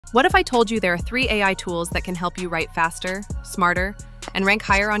What if I told you there are 3 AI tools that can help you write faster, smarter, and rank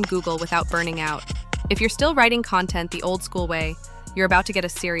higher on Google without burning out? If you're still writing content the old school way, you're about to get a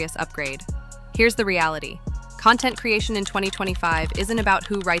serious upgrade. Here's the reality. Content creation in 2025 isn't about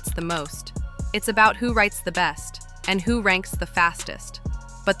who writes the most. It's about who writes the best and who ranks the fastest.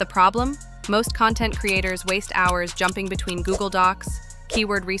 But the problem? Most content creators waste hours jumping between Google Docs,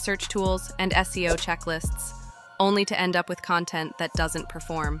 keyword research tools, and SEO checklists, only to end up with content that doesn't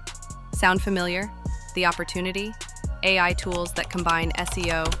perform. Sound familiar? The opportunity? AI tools that combine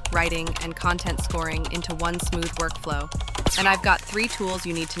SEO, writing, and content scoring into one smooth workflow. And I've got 3 tools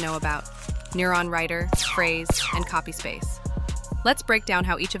you need to know about: Neuron Writer, Phrase, and CopySpace. Let's break down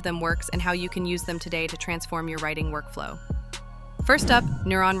how each of them works and how you can use them today to transform your writing workflow. First up,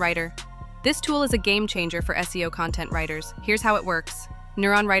 Neuron Writer. This tool is a game changer for SEO content writers. Here's how it works.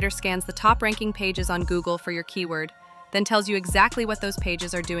 Neuron Writer scans the top-ranking pages on Google for your keyword, then tells you exactly what those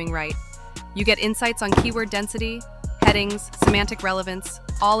pages are doing right. You get insights on keyword density, headings, semantic relevance,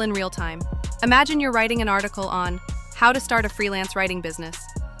 all in real time. Imagine you're writing an article on how to start a freelance writing business.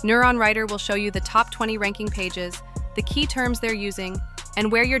 Neuron Writer will show you the top 20 ranking pages, the key terms they're using, and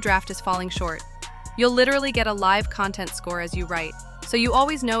where your draft is falling short. You'll literally get a live content score as you write, so you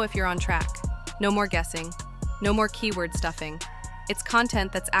always know if you're on track. No more guessing. No more keyword stuffing. It's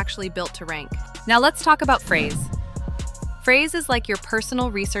content that's actually built to rank. Now let's talk about Phrase. Phrase is like your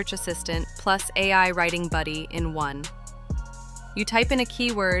personal research assistant plus AI writing buddy in one. You type in a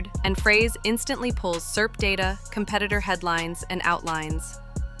keyword, and Phrase instantly pulls SERP data, competitor headlines, and outlines.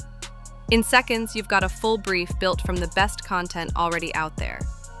 In seconds, you've got a full brief built from the best content already out there.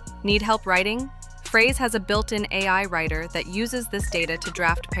 Need help writing? Phrase has a built-in AI writer that uses this data to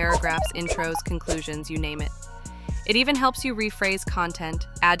draft paragraphs, intros, conclusions, you name it. It even helps you rephrase content,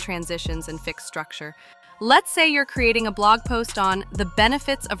 add transitions, and fix structure. Let's say you're creating a blog post on the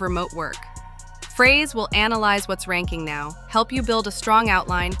benefits of remote work. Phrase will analyze what's ranking now, help you build a strong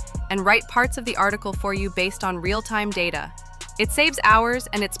outline, and write parts of the article for you based on real-time data. It saves hours,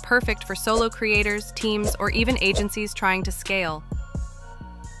 and it's perfect for solo creators, teams, or even agencies trying to scale.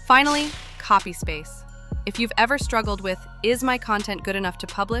 Finally, CopySpace. If you've ever struggled with, is my content good enough to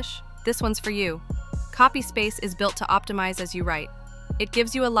publish? This one's for you. CopySpace is built to optimize as you write. It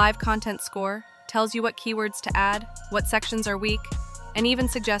gives you a live content score, tells you what keywords to add, what sections are weak, and even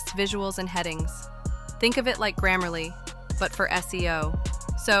suggests visuals and headings. Think of it like Grammarly, but for SEO.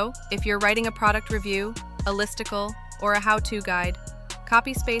 So, if you're writing a product review, a listicle, or a how-to guide,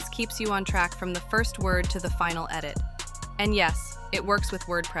 CopySpace keeps you on track from the first word to the final edit. And yes, it works with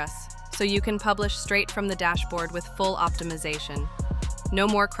WordPress, so you can publish straight from the dashboard with full optimization. No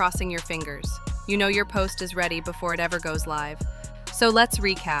more crossing your fingers. You know your post is ready before it ever goes live. So let's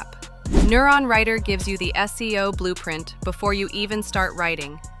recap. Neuron Writer gives you the SEO blueprint before you even start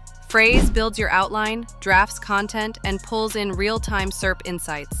writing. Phrase builds your outline, drafts content, and pulls in real-time SERP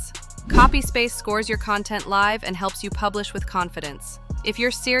insights. CopySpace scores your content live and helps you publish with confidence. If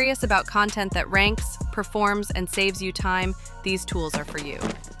you're serious about content that ranks, performs, and saves you time, these tools are for you.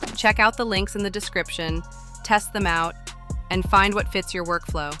 Check out the links in the description, test them out, and find what fits your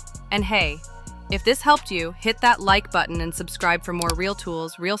workflow. And hey, if this helped you, hit that like button and subscribe for more real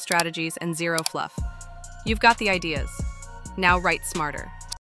tools, real strategies, and zero fluff. You've got the ideas. Now write smarter.